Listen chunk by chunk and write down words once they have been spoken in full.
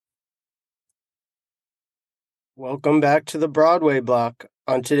Welcome back to the Broadway block.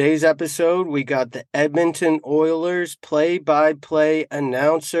 On today's episode, we got the Edmonton Oilers play-by-play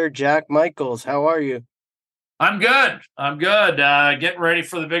announcer, Jack Michaels. How are you? I'm good. Getting ready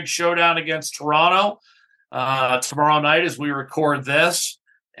for the big showdown against Toronto tomorrow night as we record this.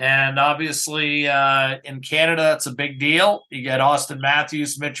 And obviously in Canada, that's a big deal. You got Austin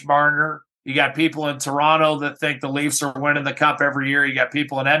Matthews, Mitch Marner. You got people in Toronto that think the Leafs are winning the cup every year. You got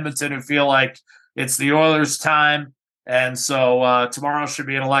people in Edmonton who feel like it's the Oilers' time. And so tomorrow should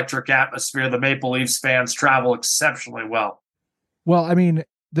be an electric atmosphere. The Maple Leafs fans travel exceptionally well. Well, I mean,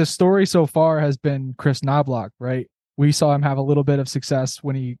 the story so far has been Chris Knobloch, right? We saw him have a little bit of success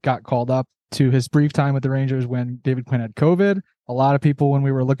when he got called up to his brief time with the Rangers when David Quinn had COVID. A lot of people, when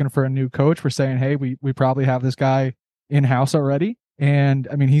we were looking for a new coach, were saying, hey, we probably have this guy in-house already. And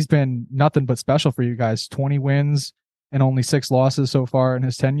I mean, he's been nothing but special for you guys. 20 wins and only 6 losses so far in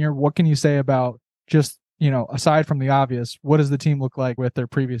his tenure. What can you say about just, aside from the obvious, what does the team look like with their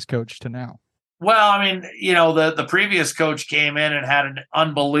previous coach to now? Well, I mean, the previous coach came in and had an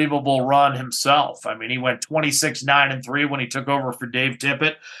unbelievable run himself. I mean, he went 26-9-3 when he took over for Dave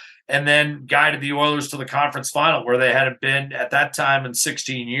Tippett and then guided the Oilers to the conference final where they hadn't been at that time in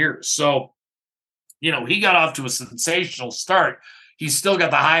 16 years. So, he got off to a sensational start. He's still got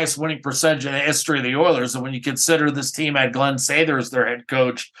the highest winning percentage in the history of the Oilers. And when you consider this team had Glenn Sather as their head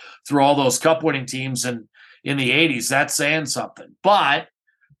coach through all those cup winning teams in the 80s, that's saying something. But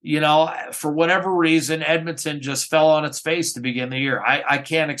for whatever reason, Edmonton just fell on its face to begin the year. I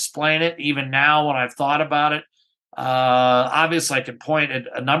can't explain it even now when I've thought about it. Obviously, I can point at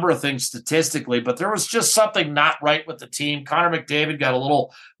a number of things statistically, but there was just something not right with the team. Connor McDavid got a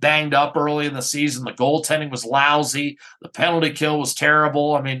little banged up early in the season. The goaltending was lousy. The penalty kill was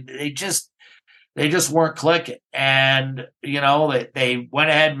terrible. I mean, they just weren't clicking. And, they went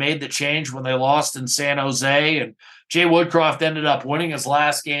ahead and made the change when they lost in San Jose, and Jay Woodcroft ended up winning his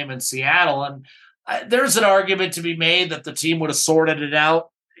last game in Seattle. And there's an argument to be made that the team would have sorted it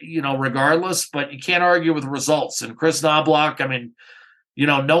out, regardless, but you can't argue with results. And Chris Knobloch, I mean,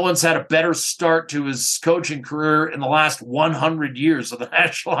 no one's had a better start to his coaching career in the last 100 years of the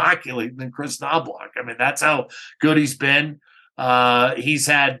National Hockey League than Chris Knobloch. I mean, that's how good he's been. He's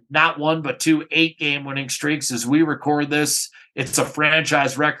had not one, but 2 8-game winning streaks. As we record this, it's a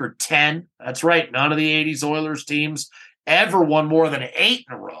franchise record 10. That's right. None of the 80s Oilers teams ever won more than 8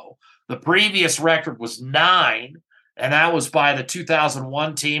 in a row. The previous record was 9, and that was by the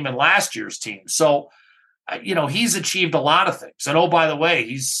 2001 team and last year's team. So, he's achieved a lot of things. And, oh, by the way,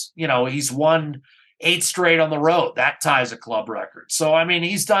 he's won 8 straight on the road. That ties a club record. So, I mean,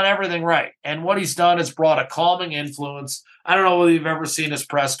 he's done everything right. And what he's done is brought a calming influence. I don't know whether you've ever seen his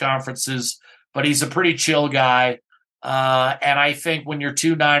press conferences, but he's a pretty chill guy. And I think when you're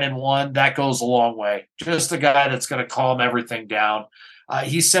 2-9-1, that goes a long way. Just a guy that's going to calm everything down.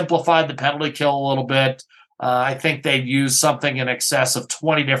 He simplified the penalty kill a little bit. I think they've used something in excess of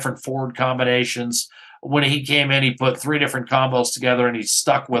 20 different forward combinations. When he came in, he put 3 different combos together, and he's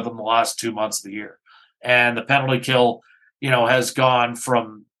stuck with them the last 2 months of the year. And the penalty kill, has gone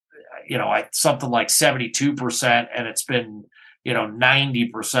from, something like 72%, and it's been,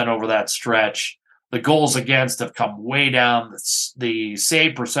 90% over that stretch. The goals against have come way down. The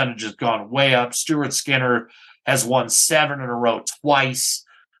save percentage has gone way up. Stuart Skinner has won 7 in a row twice.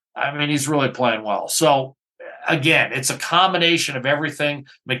 I mean, he's really playing well. So, again, it's a combination of everything.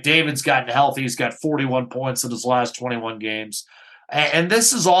 McDavid's gotten healthy. He's got 41 points in his last 21 games. And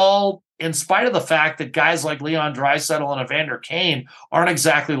this is all in spite of the fact that guys like Leon Draisaitl and Evander Kane aren't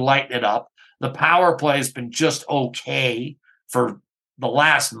exactly lighting it up. The power play has been just okay for the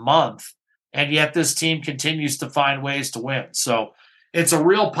last month. And yet this team continues to find ways to win. So it's a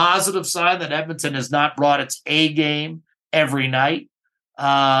real positive sign that Edmonton has not brought its A game every night.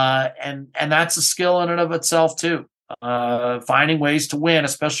 And that's a skill in and of itself too. Finding ways to win,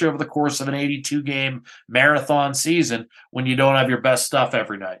 especially over the course of an 82-game marathon season when you don't have your best stuff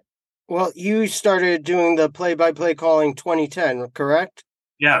every night. Well, you started doing the play-by-play calling 2010, correct?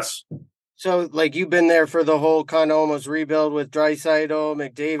 Yes. So, you've been there for the whole kind of almost rebuild with Draisaitl,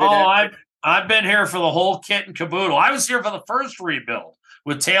 McDavid. Oh, I've been here for the whole kit and caboodle. I was here for the first rebuild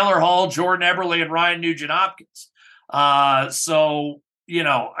with Taylor Hall, Jordan Eberle, and Ryan Nugent-Hopkins. So,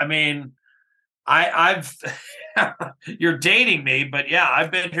 I mean, I've you're dating me, but yeah,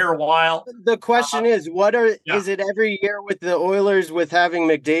 I've been here a while. The question is, is it every year with the Oilers with having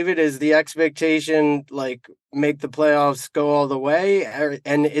McDavid? Is the expectation make the playoffs go all the way?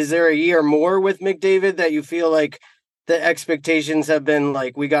 And is there a year more with McDavid that you feel like the expectations have been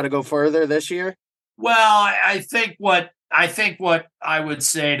we got to go further this year? Well, I think what I would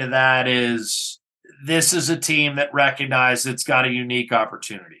say to that is this is a team that recognizes it's got a unique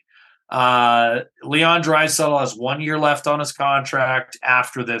opportunity. Leon Draisaitl has 1 year left on his contract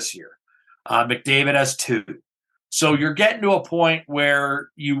after this year. McDavid has 2. So you're getting to a point where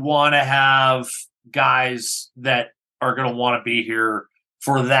you want to have guys that are going to want to be here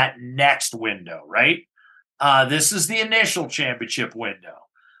for that next window, right? This is the initial championship window.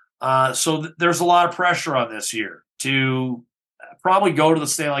 So there's a lot of pressure on this year to probably go to the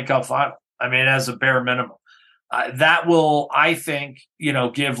Stanley Cup final. I mean, as a bare minimum. That will, I think,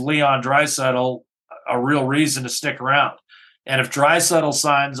 give Leon Draisaitl a real reason to stick around. And if Draisaitl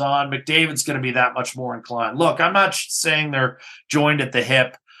signs on, McDavid's going to be that much more inclined. Look, I'm not saying they're joined at the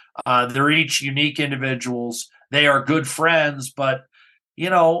hip. They're each unique individuals. They are good friends, but,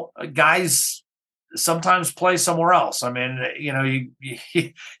 guys sometimes play somewhere else. I mean,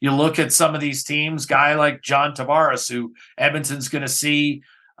 you look at some of these teams, guy like John Tavares, who Edmonton's going to see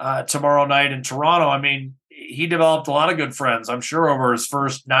tomorrow night in Toronto. I mean, he developed a lot of good friends, I'm sure, over his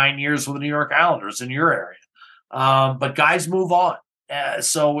first 9 years with the New York Islanders in your area. But guys move on.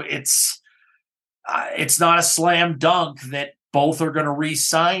 So it's not a slam dunk that both are going to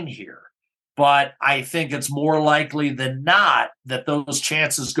re-sign here. But I think it's more likely than not that those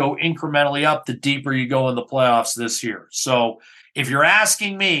chances go incrementally up the deeper you go in the playoffs this year. So if you're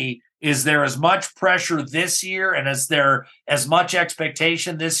asking me, is there as much pressure this year and is there as much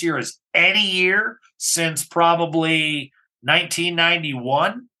expectation this year as any year since probably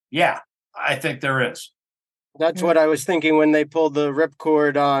 1991? Yeah, I think there is. That's what I was thinking when they pulled the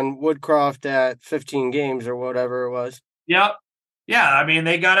ripcord on Woodcroft at 15 games or whatever it was. Yep. Yeah, I mean,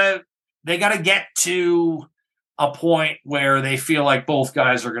 they gotta get to a point where they feel like both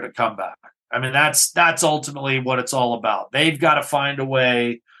guys are going to come back. I mean, that's ultimately what it's all about. They've got to find a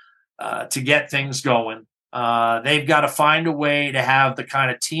way to get things going. They've got to find a way to have the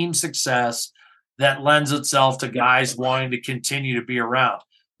kind of team success that lends itself to guys wanting to continue to be around.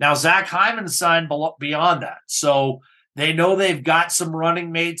 Now, Zach Hyman signed beyond that. So they know they've got some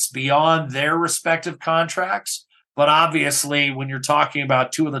running mates beyond their respective contracts. But obviously, when you're talking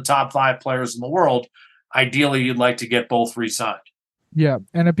about 2 of the top 5 players in the world, ideally you'd like to get both re-signed. Yeah,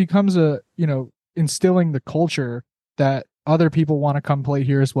 and it becomes instilling the culture that other people want to come play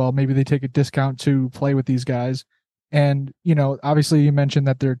here as well. Maybe they take a discount to play with these guys. And, obviously you mentioned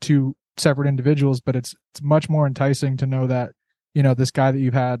that they're 2 separate individuals, but it's much more enticing to know that, this guy that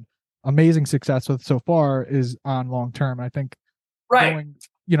you've had amazing success with so far is on long-term. I think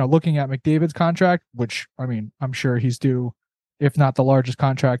looking at McDavid's contract, which, I mean, I'm sure he's due, if not the largest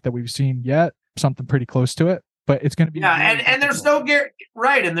contract that we've seen yet, something pretty close to it, but it's going to be. Yeah. And there's no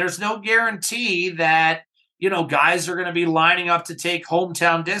and there's no guarantee that, guys are going to be lining up to take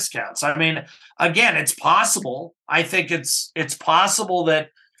hometown discounts. I mean, again, it's possible. I think it's possible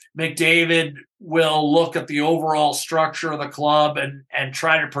that McDavid will look at the overall structure of the club and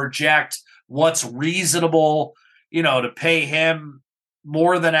try to project what's reasonable, to pay him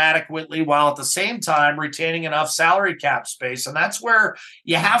more than adequately while at the same time retaining enough salary cap space. And that's where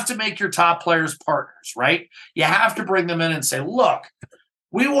you have to make your top players partners, right? You have to bring them in and say, look,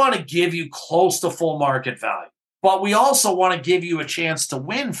 we want to give you close to full market value, but we also want to give you a chance to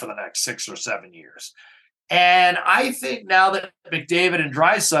win for the next 6 or 7 years. And I think now that McDavid and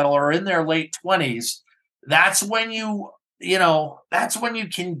Draisaitl are in their late 20s, that's when that's when you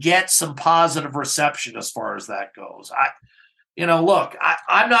can get some positive reception as far as that goes. Look,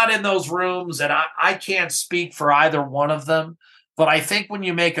 I'm not in those rooms and I can't speak for either one of them, but I think when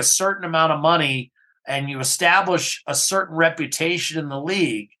you make a certain amount of money and you establish a certain reputation in the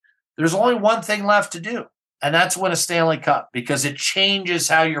league, there's only one thing left to do. And that's win a Stanley Cup, because it changes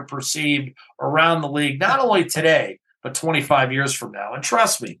how you're perceived around the league, not only today, but 25 years from now. And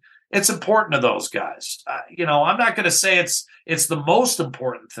trust me, it's important to those guys. I'm not going to say it's the most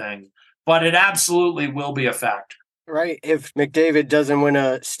important thing, but it absolutely will be a factor. Right. If McDavid doesn't win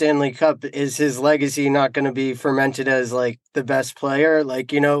a Stanley Cup, is his legacy not going to be fermented as like the best player?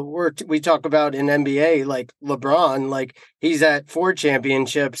 Like, we talk about in NBA, like LeBron, like he's at 4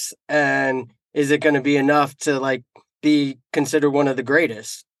 championships, and is it going to be enough to like be considered one of the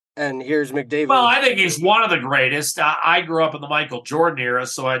greatest? And here's McDavid. Well, I think he's one of the greatest. I grew up in the Michael Jordan era,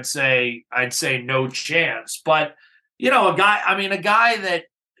 so I'd say no chance. But a guy that,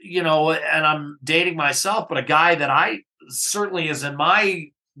 and I'm dating myself, but a guy that I certainly is in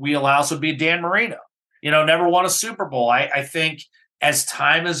my wheelhouse would be Dan Marino. Never won a Super Bowl. I think as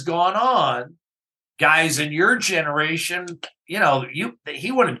time has gone on, guys in your generation,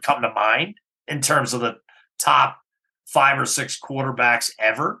 he wouldn't come to mind in terms of the top 5 or 6 quarterbacks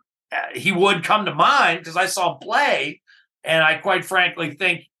ever. He would come to mind because I saw him play, and I quite frankly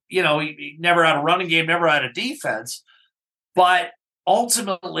think he never had a running game, never had a defense. But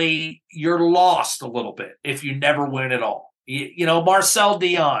ultimately, you're lost a little bit if you never win at all. Marcel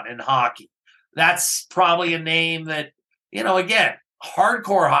Dion in hockey. That's probably a name that, again,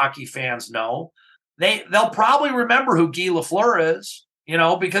 hardcore hockey fans know. They'll probably remember who Guy Lafleur is,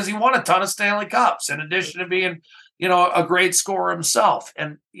 because he won a ton of Stanley Cups in addition to being, a great scorer himself.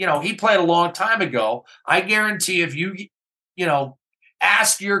 And, he played a long time ago. I guarantee if you,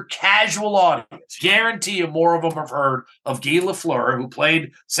 ask your casual audience, guarantee you more of them have heard of Guy Lafleur, who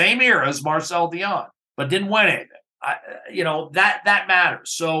played same era as Marcel Dion, but didn't win anything. That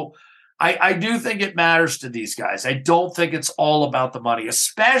matters. So I do think it matters to these guys. I don't think it's all about the money,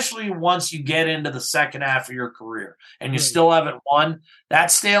 especially once you get into the second half of your career and you still haven't won.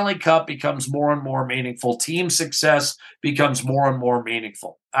 That Stanley Cup becomes more and more meaningful. Team success becomes more and more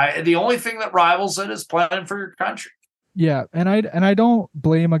meaningful. The only thing that rivals it is playing for your country. Yeah, and I don't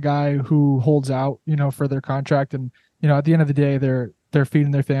blame a guy who holds out, for their contract, and at the end of the day, they're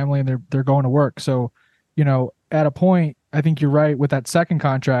feeding their family and they're going to work. So, at a point, I think you're right with that second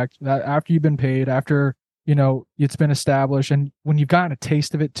contract. That after you've been paid, after it's been established, and when you've gotten a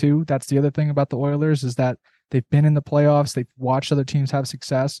taste of it too. That's the other thing about the Oilers is that they've been in the playoffs. They've watched other teams have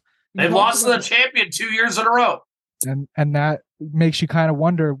success. They've lost to the champion 2 years in a row. And that makes you kind of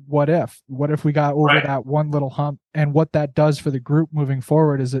wonder what if we got over that one little hump, and what that does for the group moving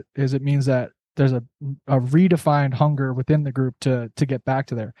forward is it means that there's a redefined hunger within the group to get back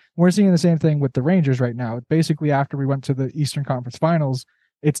to there. We're seeing the same thing with the Rangers right now. Basically, after we went to the Eastern Conference Finals,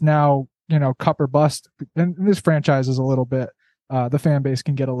 it's now, cup or bust. And this franchise is a little bit, the fan base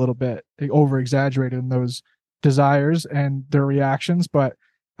can get a little bit over exaggerated in those desires and their reactions, but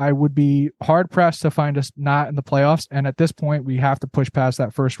I would be hard pressed to find us not in the playoffs. And at this point, we have to push past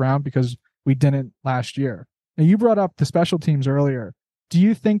that first round because we didn't last year. Now, you brought up the special teams earlier. Do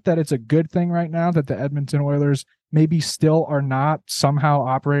you think that it's a good thing right now that the Edmonton Oilers maybe still are not somehow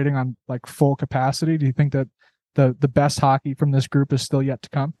operating on like full capacity? Do you think that the best hockey from this group is still yet to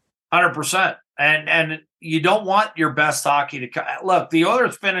come? 100%. And you don't want your best hockey to come. Look, the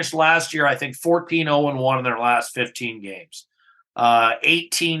Oilers finished last year, I think 14-0-1 in their last 15 games.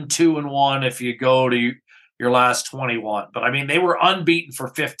 18-2-1 if you go to your last 21. But I mean, they were unbeaten for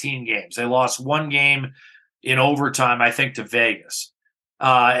 15 games. They lost one game in overtime, I think, to Vegas.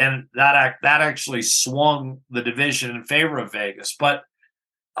 And that actually swung the division in favor of Vegas. But,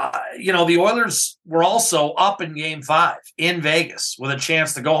 the Oilers were also up in Game 5 in Vegas with a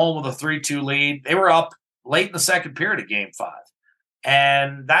chance to go home with a 3-2 lead. They were up late in the second period of Game 5.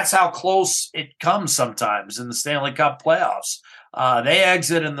 And that's how close it comes sometimes in the Stanley Cup playoffs. They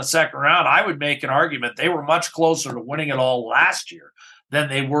exit in the second round. I would make an argument they were much closer to winning it all last year than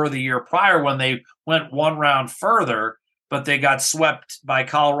they were the year prior when they went one round further, but they got swept by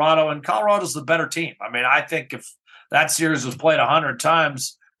Colorado, and Colorado's the better team. I mean, I think if that series was played 100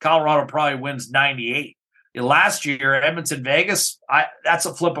 times, Colorado probably wins 98. Last year, Edmonton-Vegas, that's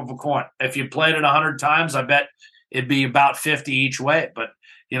a flip of a coin. If you played it 100 times, I bet it'd be about 50 each way. But,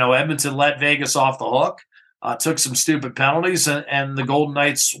 Edmonton let Vegas off the hook. Took some stupid penalties, and the Golden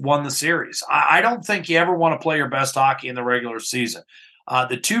Knights won the series. I don't think you ever want to play your best hockey in the regular season.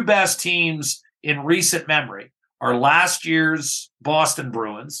 The two best teams in recent memory are last year's Boston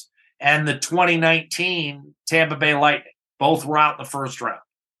Bruins and the 2019 Tampa Bay Lightning. Both were out in the first round.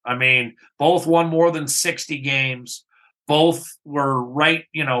 I mean, both won more than 60 games. Both were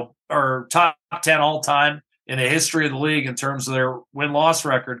or top 10 all time in the history of the league in terms of their win-loss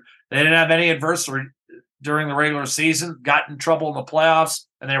record. They didn't have any adversity during the regular season, got in trouble in the playoffs,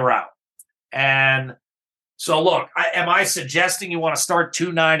 and they were out. And so, look, am I suggesting you want to start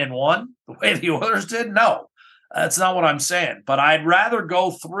 2-9-1 the way the Oilers did? No, that's not what I'm saying. But I'd rather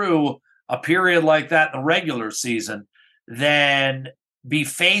go through a period like that in the regular season than be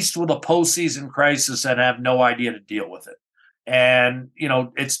faced with a postseason crisis and have no idea to deal with it. And,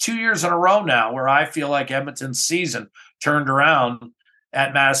 it's 2 years in a row now where I feel like Edmonton's season turned around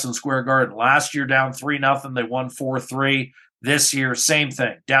at Madison Square Garden. Last year, down 3-0. They won 4-3. This year, same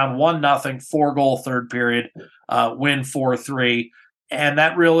thing. Down 1-0, 4-goal third period, win 4-3. And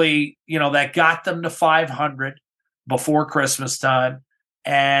that really, that got them to 500 before Christmas time.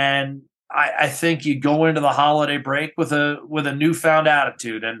 And I think you go into the holiday break with a newfound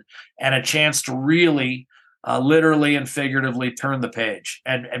attitude and a chance to really literally and figuratively turn the page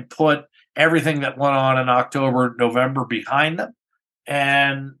and put everything that went on in October, November behind them.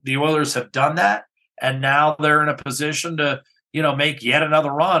 And the Oilers have done that, and now they're in a position to, make yet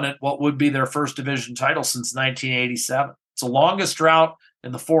another run at what would be their first division title since 1987. It's the longest drought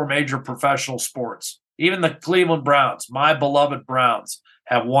in the four major professional sports. Even the Cleveland Browns, my beloved Browns,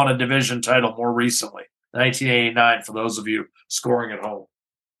 have won a division title more recently. 1989 for those of you scoring at home.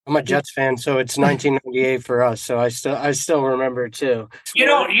 I'm a Jets fan, so it's 1998 for us. So I still remember it too. You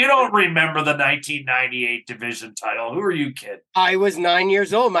don't remember the 1998 division title? Who are you kidding? I was 9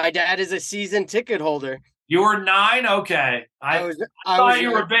 years old. My dad is a season ticket holder. You were 9? Okay. I thought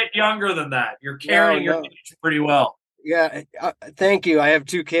you were a bit younger than that. You're carrying your age pretty well. Yeah, thank you. I have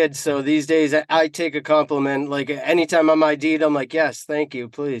 2 kids, so these days I take a compliment. Like anytime I'm ID'd, I'm like, yes, thank you,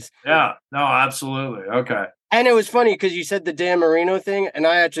 please. Yeah, no, absolutely. Okay. And it was funny because you said the Dan Marino thing, and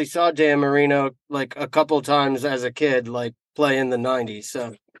I actually saw Dan Marino like a couple times as a kid, like play in the 90s.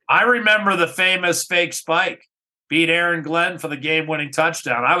 So I remember the famous fake spike. Beat Aaron Glenn for the game-winning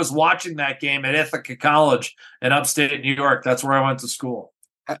touchdown. I was watching that game at Ithaca College in upstate New York. That's where I went to school.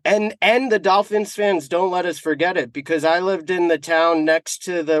 And the Dolphins fans, don't let us forget it, because I lived in the town next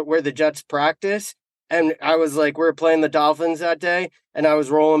to where the Jets practice, and I was like, we were playing the Dolphins that day, and I was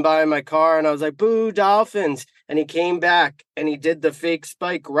rolling by in my car, and I was like, boo, Dolphins. And he came back, and he did the fake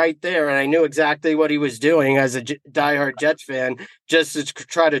spike right there, and I knew exactly what he was doing as a diehard Jets fan, just to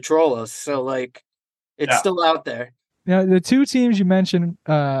try to troll us. So, like, it's still out there. Yeah, the 2 teams you mentioned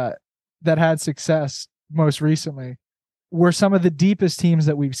that had success most recently were some of the deepest teams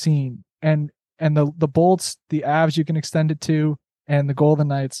that we've seen. And the Bolts, the Avs you can extend it to, and the Golden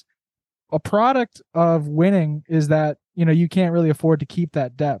Knights. A product of winning is that, you can't really afford to keep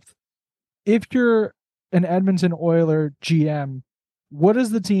that depth. If you're an Edmonton Oiler GM, what does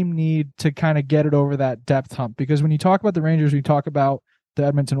the team need to kind of get it over that depth hump? Because when you talk about the Rangers, we talk about the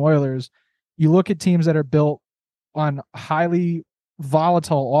Edmonton Oilers, you look at teams that are built on highly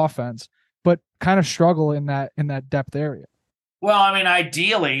volatile offense, but kind of struggle in that depth area. Well, I mean,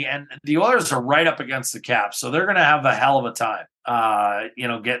 ideally, and the Oilers are right up against the cap, so they're going to have a hell of a time,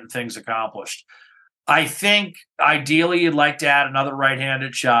 getting things accomplished. I think ideally you'd like to add another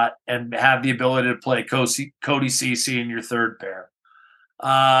right-handed shot and have the ability to play Cody Ceci in your third pair.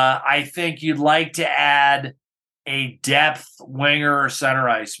 I think you'd like to add a depth winger or center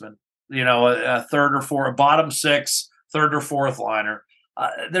iceman, a third or fourth, a bottom 6, third or fourth liner.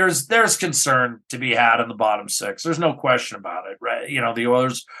 There's concern to be had in the bottom 6. There's no question about it, right? The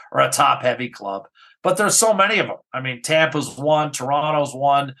Oilers are a top-heavy club, but there's so many of them. I mean, Tampa's one, Toronto's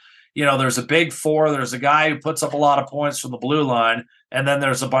one. There's a big 4. There's a guy who puts up a lot of points from the blue line, and then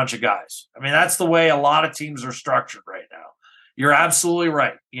there's a bunch of guys. I mean, that's the way a lot of teams are structured right now. You're absolutely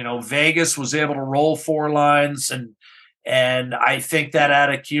right. Vegas was able to roll 4 lines, and I think that had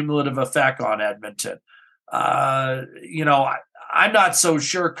a cumulative effect on Edmonton. I'm not so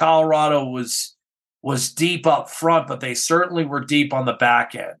sure Colorado was deep up front, but they certainly were deep on the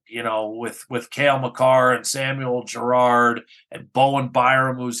back end, with Cale Makar and Samuel Girard and Bowen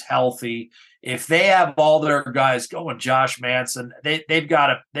Byram, who's healthy. If they have all their guys going, Josh Manson, they've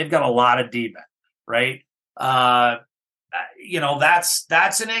got a lot of D-men, right? That's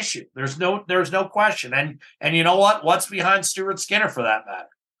an issue. There's no question. And you know what? What's behind Stuart Skinner for that matter?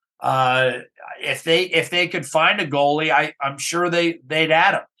 If they could find a goalie, I'm sure they'd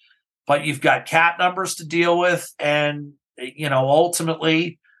add him. But you've got cap numbers to deal with, and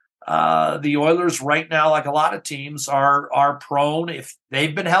ultimately, the Oilers right now, like a lot of teams, are prone if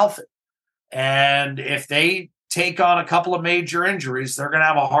they've been healthy, and if they take on a couple of major injuries, they're going to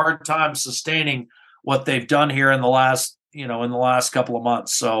have a hard time sustaining what they've done here in the last couple of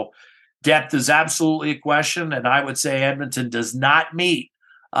months. So depth is absolutely a question, and I would say Edmonton does not meet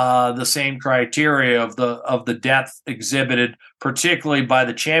the same criteria of the depth exhibited, particularly by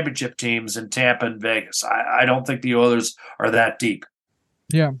the championship teams in Tampa and Vegas. I don't think the Oilers are that deep.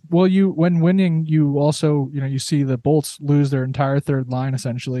 Yeah. Well, when winning, you also, you see the Bolts lose their entire third line,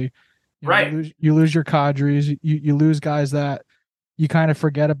 essentially. Right. You lose your Kadris, you lose guys that you kind of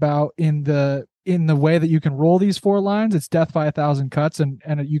forget about in the way that you can roll these 4 lines. It's death by 1,000 cuts, and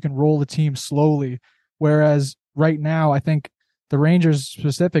you can roll the team slowly. Whereas right now, I think the Rangers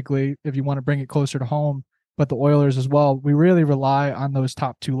specifically, if you want to bring it closer to home, but the Oilers as well, we really rely on those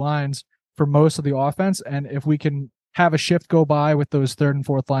top 2 lines for most of the offense. And if we can have a shift go by with those third and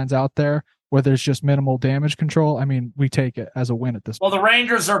fourth lines out there where there's just minimal damage control, I mean, we take it as a win at this point. Well, the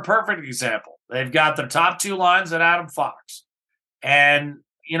Rangers are a perfect example. They've got their top 2 lines at Adam Fox. And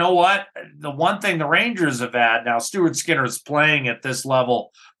you know what? The one thing the Rangers have had, now Stuart Skinner is playing at this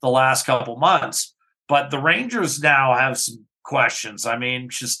level the last couple months, but the Rangers now have some questions. I mean,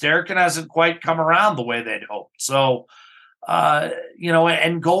 Shesterkin hasn't quite come around the way they'd hoped. So, and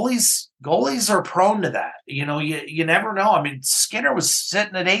goalies are prone to that. You never know. I mean, Skinner was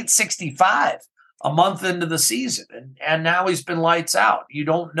sitting at 865 a month into the season, and now he's been lights out. You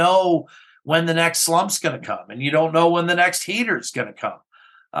don't know when the next slump's going to come, and you don't know when the next heater's going to come.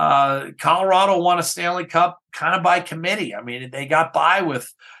 Colorado won a Stanley Cup kind of by committee. I mean, they got by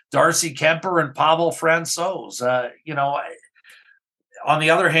with Darcy Kemper and Pavel Francouz. On the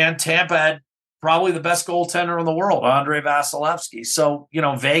other hand, Tampa had probably the best goaltender in the world, Andrei Vasilevsky. So,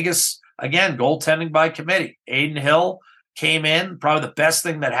 Vegas, again, goaltending by committee. Aiden Hill came in. Probably the best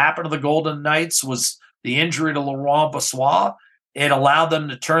thing that happened to the Golden Knights was the injury to Laurent Brossoit. It allowed them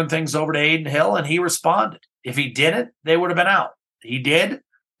to turn things over to Aiden Hill, and he responded. If he didn't, they would have been out. He did,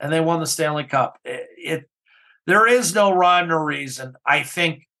 and they won the Stanley Cup. There is no rhyme or reason. I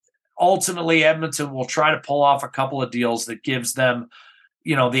think ultimately Edmonton will try to pull off a couple of deals that gives them,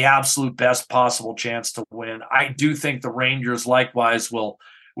 the absolute best possible chance to win. I do think the Rangers likewise will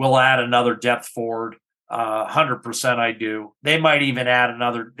add another depth forward. 100% I do. They might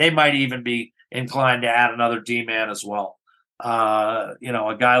even be inclined to add another D-man as well. A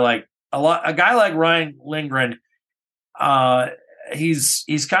guy like Ryan Lindgren,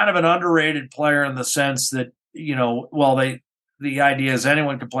 he's kind of an underrated player in the sense that, the idea is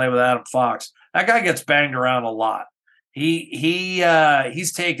anyone can play with Adam Fox. That guy gets banged around a lot.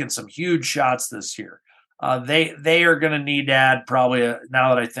 He's taken some huge shots this year. They are going to need to add probably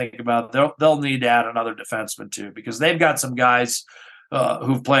now that I think about it, they'll need to add another defenseman too, because they've got some guys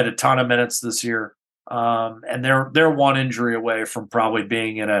who've played a ton of minutes this year, and they're one injury away from probably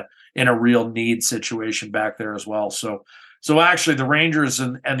being in a real need situation back there as well. So actually the Rangers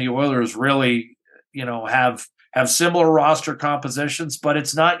and the Oilers really have similar roster compositions, but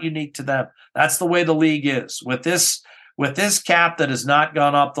it's not unique to them. That's the way the league is. With this cap that has not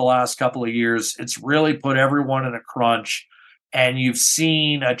gone up the last couple of years, it's really put everyone in a crunch. And you've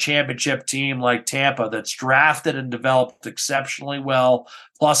seen a championship team like Tampa that's drafted and developed exceptionally well,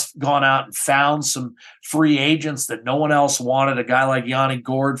 plus gone out and found some free agents that no one else wanted, a guy like Yanni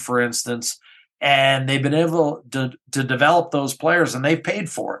Gourde, for instance, and they've been able to develop those players, and they've paid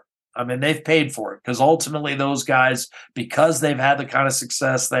for it. I mean, they've paid for it because ultimately those guys, because they've had the kind of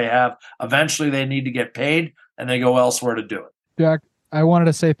success they have, eventually they need to get paid and they go elsewhere to do it. Jack, I wanted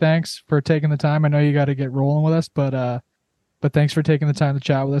to say thanks for taking the time. I know you got to get rolling with us, but thanks for taking the time to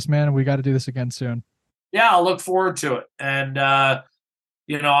chat with us, man. And we got to do this again soon. Yeah, I'll look forward to it. And, I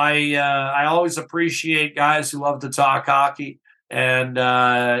always appreciate guys who love to talk hockey. And,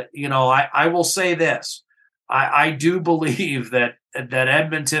 I will say this. I do believe that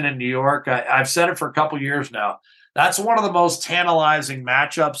Edmonton and New York, I've said it for a couple years now, that's one of the most tantalizing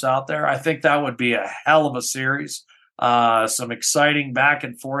matchups out there. I think that would be a hell of a series. Some exciting back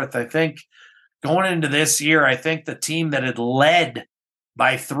and forth. I think going into this year, I think the team that had led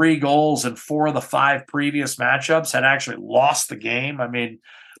by 3 goals in 4 of the 5 previous matchups had actually lost the game. I mean,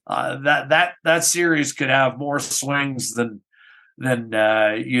 that series could have more swings than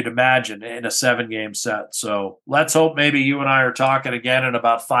you'd imagine in a 7-game set. So let's hope maybe you and I are talking again in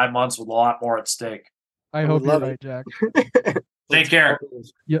about 5 months with a lot more at stake. I hope you're right, Jack. Take care.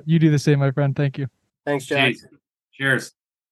 You do the same, my friend. Thank you. Thanks, Jack. Cheers.